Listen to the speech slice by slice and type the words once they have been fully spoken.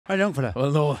Hi, young fella.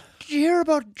 Well, no. Did you hear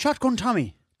about Shotgun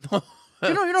Tommy? No.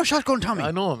 You know Shotgun Tommy?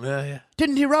 I know him, yeah.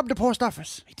 Didn't he rob the post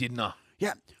office? He did not.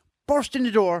 Yeah. Burst in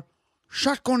the door,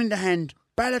 shotgun in the hand,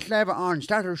 balaclava on,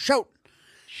 started shouting.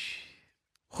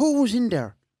 Who was in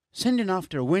there? Sending off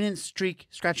their winning streak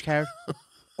scratch card?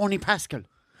 Only Pascal.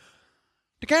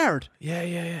 The guard.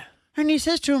 Yeah. And he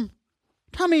says to him,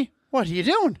 Tommy, what are you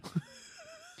doing?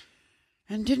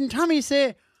 And didn't Tommy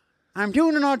say, I'm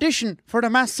doing an audition for The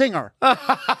Masked Singer?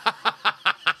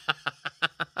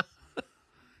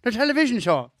 The television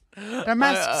show. The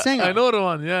Masked Singer. I know the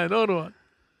one, yeah, I know the one.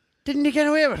 Didn't he get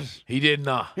away with it? He did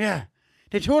not. Yeah.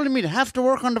 They told me to have to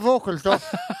work on the vocal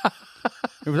stuff.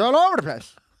 It was all over the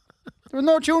place. There was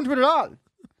no tune to it at all. It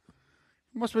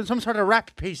must have been some sort of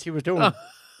rap piece he was doing.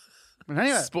 But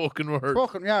anyway. Spoken word.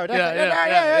 Yeah.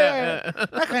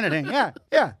 That kind of thing.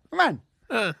 Yeah. Come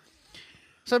on.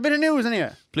 So a bit of news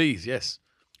anyway. Please, yes.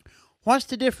 What's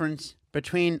the difference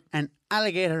between an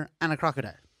alligator and a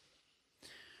crocodile?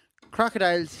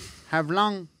 Crocodiles have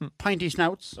long, pointy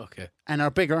snouts and are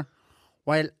bigger,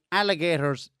 while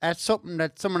alligators, that's something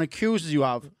that someone accuses you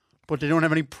of, but they don't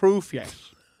have any proof yet.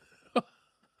 Are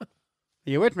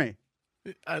you with me?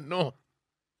 No.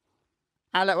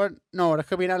 No, that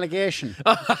could be an allegation.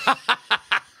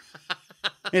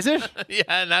 Is it?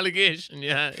 Yeah, an allegation.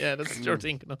 Yeah, that's what you're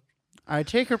thinking of. I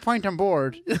take your point on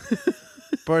board,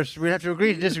 but we'll have to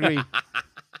agree to disagree.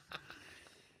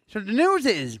 So the news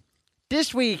is,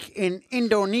 this week in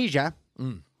Indonesia,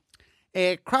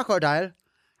 a crocodile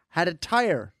had a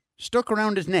tire stuck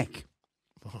around his neck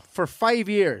for 5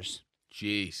 years.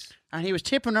 Jeez. And he was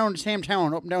tipping around the same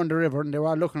town up and down the river, and they were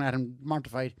all looking at him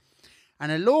mortified.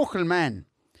 And a local man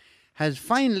has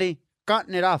finally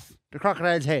gotten it off the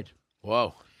crocodile's head.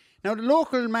 Wow. Now, the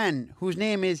local man, whose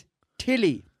name is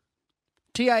Tilly,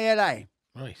 Tili.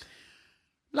 Right.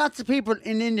 Lots of people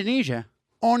in Indonesia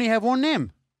only have one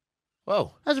name.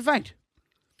 Wow. That's a fact.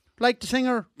 Like the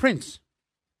singer Prince.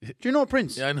 Do you know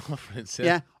Prince? Yeah, I know Prince.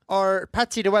 Yeah. Or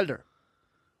Patsy the Welder.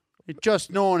 It's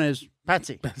just known as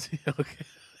Patsy. Okay.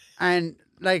 And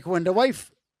like when the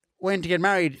wife went to get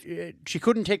married, she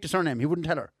couldn't take the surname. He wouldn't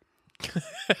tell her.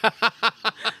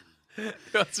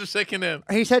 What's her second name?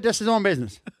 He said that's his own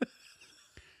business.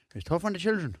 It's tough on the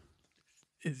children.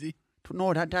 Is he?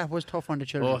 No, that was tough on the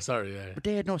children. Oh, sorry, yeah. But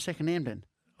they had no second name then.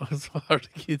 What are the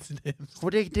kids' names?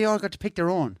 But they all got to pick their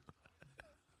own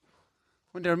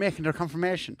when they were making their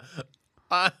confirmation.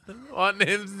 What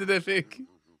names did they pick?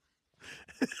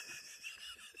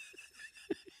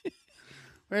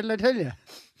 Where did I tell you?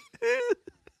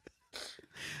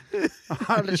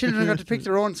 All the children got to pick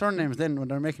their own surnames then when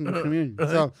they were making their communion. Right.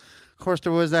 So, of course,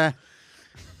 there was Eamon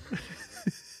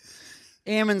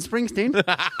Springsteen,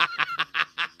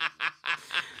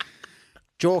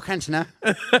 Joe Cantona,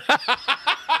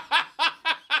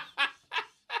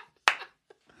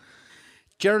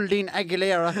 Geraldine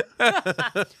Aguilera,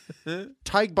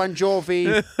 Tig Bon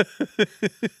Jovi,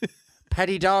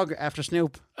 Paddy Dog after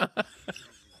Snoop,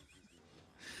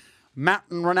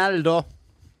 Martin Ronaldo,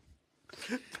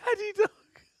 Paddy Dog,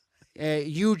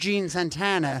 Eugene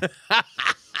Santana,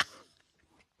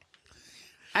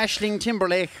 Aisling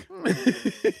Timberlake,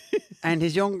 and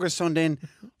his younger son then,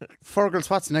 Fergal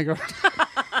Schwarzenegger.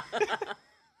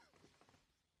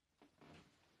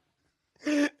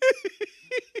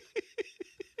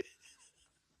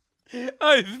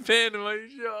 I'm pain in my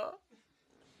jaw.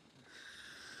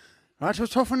 It was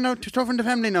tough on the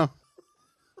family now.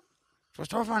 It was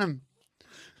tough on him.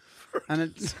 And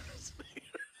it,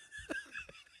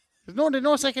 there's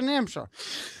no second name, sir.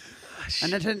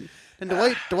 And then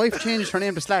the wife changed her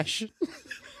name to Slash.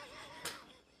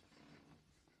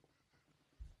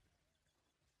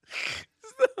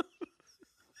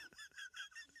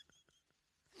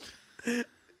 It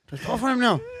was tough on him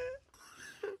now.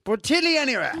 But Tilly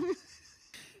anyway.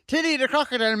 Tilly the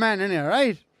crocodile man anyway,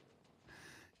 right?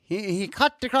 He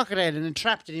caught the crocodile in a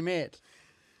trap that he made.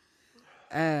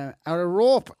 Out of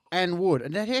rope and wood.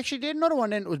 And then he actually did another one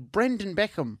then. It was Brendan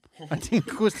Beckham, I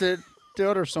think was the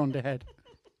other son they had.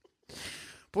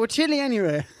 But Tilly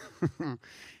anyway.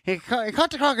 he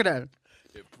caught the crocodile.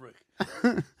 You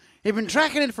prick. He'd been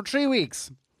tracking it for 3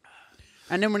 weeks.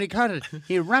 And then when he caught it,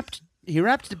 he wrapped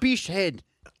the beast's head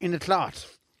in a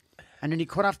cloth. And then he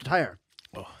cut off the tire.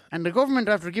 Oh. And the government,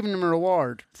 after giving him a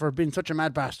reward for being such a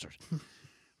mad bastard,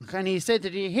 and he said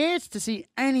that he hates to see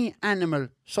any animal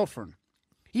suffering,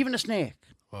 even a snake.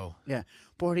 Wow. Yeah.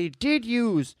 But he did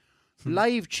use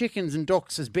live chickens and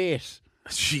ducks as bait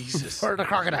Jesus. for the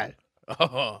crocodile.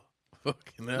 Oh,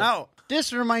 fucking hell. Now,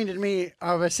 this reminded me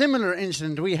of a similar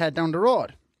incident we had down the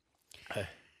road.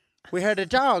 We had a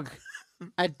dog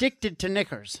addicted to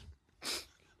knickers.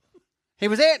 He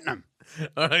was eating them.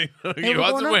 All right. He He was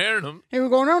wasn't going wearing them. He was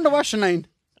going around the washing line,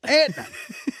 eating them.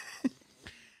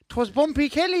 'Twas Bumpy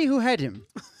Kelly who had him.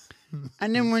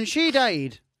 And then when she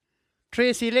died,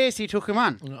 Tracy Lacey took him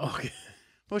on. Okay.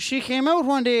 But she came out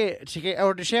one day to get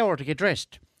out of the shower to get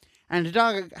dressed. And the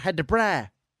dog had the bra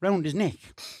round his neck.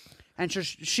 And so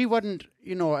she wasn't,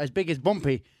 as big as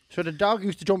Bumpy. So the dog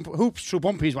used to jump hoops through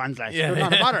Bumpy's ones, like. Yeah. So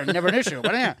not a bother, never an issue.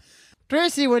 But yeah.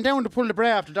 Tracy went down to pull the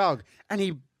bra off the dog. And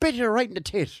he bit her right in the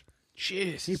tit.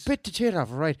 Jeez. He bit the tit off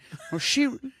her, right? Well, she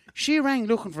rang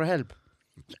looking for help.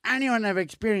 Does anyone have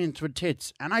experience with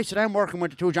tits? And I said, I'm working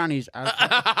with the two Johnnies.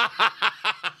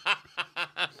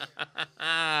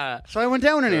 So I went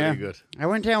down in Very here. good. I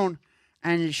went down,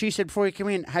 and she said, before you come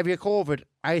in, have you COVID?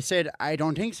 I said, I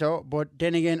don't think so. But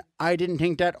then again, I didn't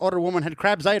think that other woman had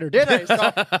crabs either, did I? So,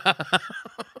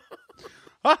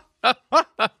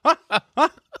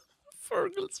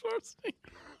 Fergal's first thing.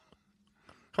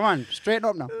 come on, straighten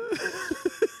up now.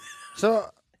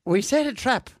 So we set a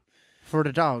trap for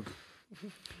the dog,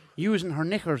 using her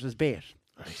knickers as bait.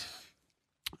 Right.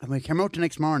 And we came out the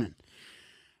next morning.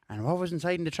 And what was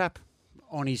inside in the trap?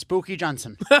 Only Spooky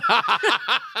Johnson.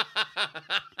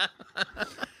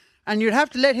 And you'd have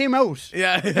to let him out.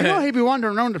 Yeah. He'd be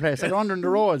wandering around the place, like wandering the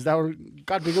roads. That would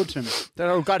God be good to him.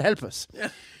 That would God help us. Yeah.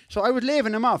 So I was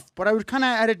leaving him off, but I was kind of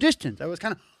at a distance. I was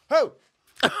kind of,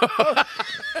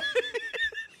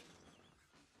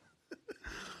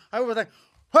 I was like,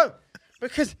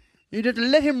 because you had to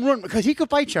let him run, because he could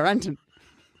bite you, Anton.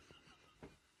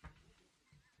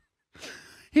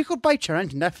 He could bite you,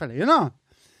 Anton, that fella,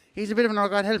 He's a bit of an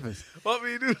God help us. What were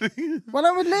you doing? Well,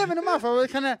 I was leaving him off. I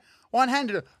was kind of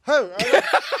one-handed.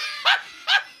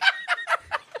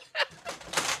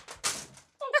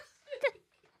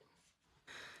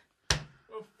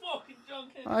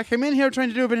 I came in here trying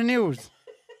to do a bit of news.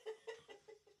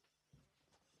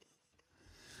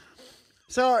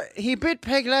 So he bit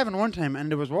Peg Lavin one time,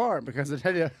 and there was war, because I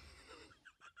tell you,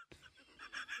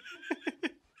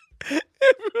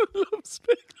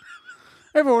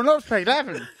 everyone loves Peg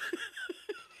Lavin.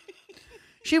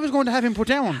 She was going to have him put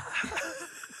down.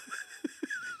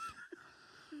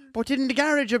 But didn't the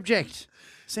garage object,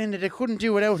 saying that they couldn't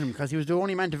do without him because he was the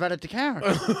only man to valet the car?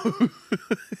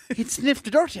 He'd sniffed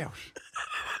the dirt out.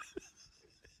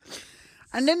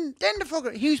 And then the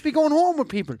fucker, he used to be going home with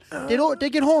people.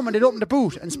 They'd get home and they'd open the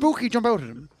boot and Spooky jump out at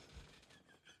him.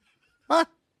 What?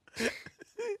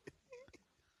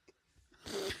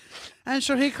 And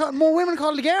so more women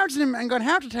called the guards on him and got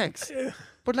heart attacks.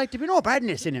 But there'd be no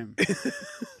badness in him.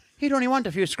 He'd only want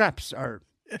a few scraps or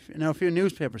a few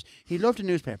newspapers. He loved the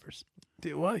newspapers.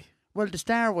 Why? Well, the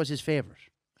Star was his favourite.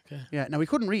 Okay. Yeah, now he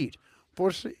couldn't read,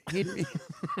 but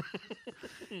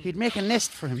he'd make a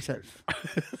nest for himself.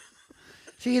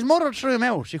 See, his mother threw him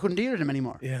out. She couldn't deal with him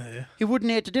anymore. Yeah. He wouldn't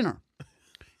eat the dinner.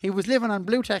 He was living on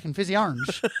blue tack and fizzy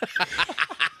orange.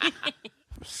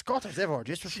 Scott as ever,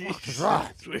 just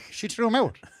she threw him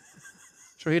out.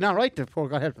 So he'd not right, the poor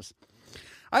God help us.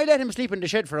 I let him sleep in the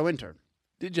shed for a winter.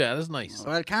 Did you? That's nice.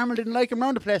 Well, Carmel didn't like him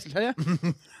round the place, I'll tell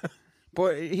you.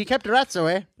 But he kept the rats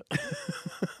away.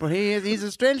 But he's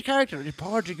a strange character. The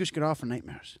poor Jig used to get off for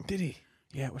nightmares. Did he?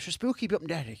 Yeah, well, sure, Spooky be up in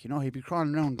the attic, he'd be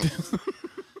crawling around,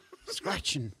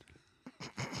 scratching.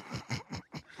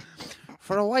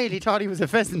 For a while, he thought he was a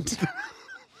pheasant.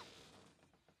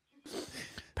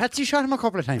 Patsy shot him a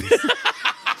couple of times.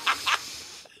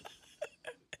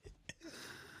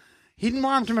 He didn't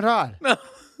warm to him at all. No.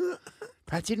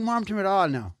 Patsy didn't warm to him at all,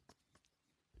 no.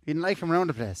 He didn't like him around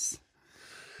the place.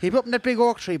 He'd be up in that big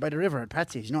oak tree by the river at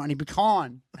Patsy's, and he'd be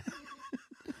cawing.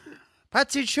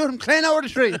 Patsy'd shoot him clean out of the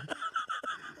tree.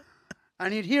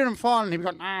 And you'd hear him fall, and he'd be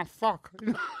going, fuck.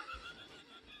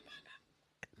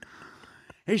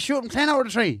 He'd shoot him clean out of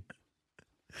the tree.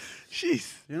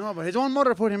 Jeez. But his own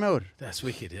mother put him out. That's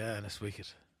wicked, yeah, that's wicked.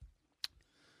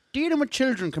 Dealing with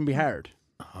children can be hard.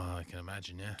 Oh, I can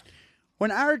imagine, yeah.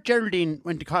 When our Geraldine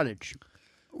went to college,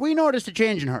 we noticed a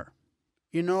change in her.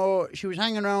 She was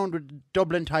hanging around with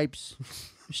Dublin types,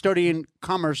 studying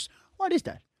commerce. What is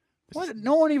that? What?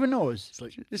 No one even knows.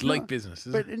 It's like business,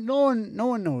 isn't but it? no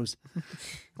one knows.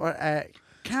 Well,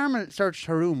 Carmel searched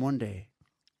her room one day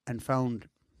and found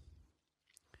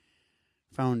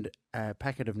a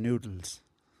packet of noodles.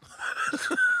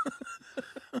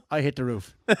 I hit the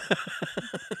roof.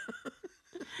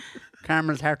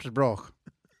 Carmel's heart was broke.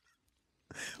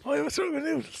 Why was wrong with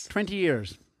noodles? 20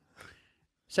 years.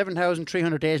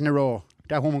 7,300 days in a row.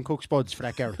 That woman cooks spuds for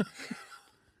that girl.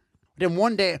 Then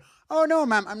one day, oh no,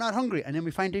 ma'am, I'm not hungry. And then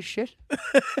we find this shit.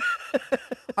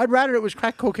 I'd rather it was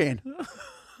crack cocaine.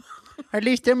 At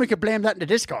least then we could blame that in the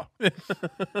disco.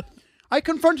 I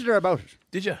confronted her about it.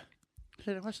 Did you? I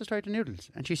said, what's the story to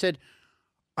Noodles? And she said,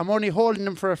 I'm only holding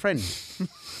them for a friend.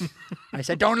 I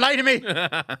said, don't lie to me.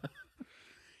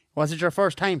 Was it your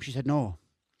first time? She said, no.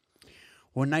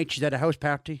 One night she's at a house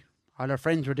party. All her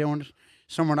friends were doing it.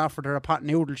 Someone offered her a pot of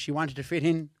noodles. She wanted to fit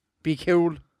in, be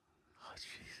cool.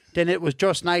 Then it was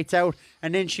just nights out.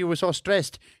 And then she was so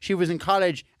stressed. She was in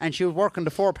college and she was working the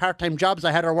 4 part-time jobs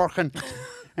I had her working.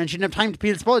 And she didn't have time to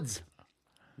peel spuds.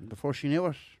 And before she knew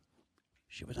it,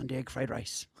 she was on the egg fried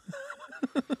rice.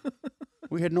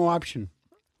 We had no option.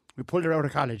 We pulled her out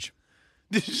of college.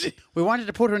 Did she? We wanted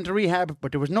to put her into rehab,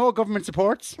 but there was no government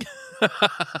supports.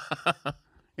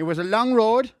 It was a long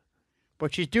road,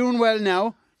 but she's doing well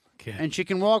now. Okay. And she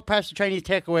can walk past the Chinese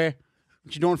takeaway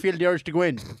and she don't feel the urge to go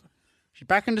in. She's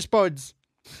back in the spuds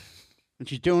and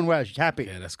she's doing well. She's happy.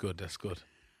 Yeah, that's good. That's good.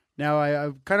 Now,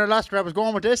 I kind of lost where I was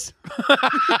going with this.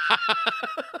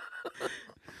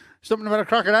 Something about a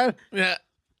crocodile. Yeah.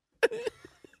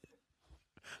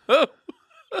 Oh.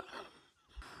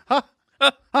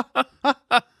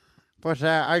 But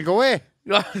I'll go away.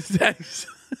 God, thanks.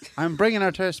 I'm bringing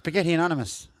her to Spaghetti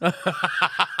Anonymous.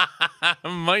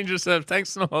 Mind yourself.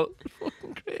 Thanks, Noel.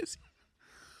 Fucking crazy.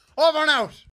 Over and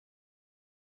out.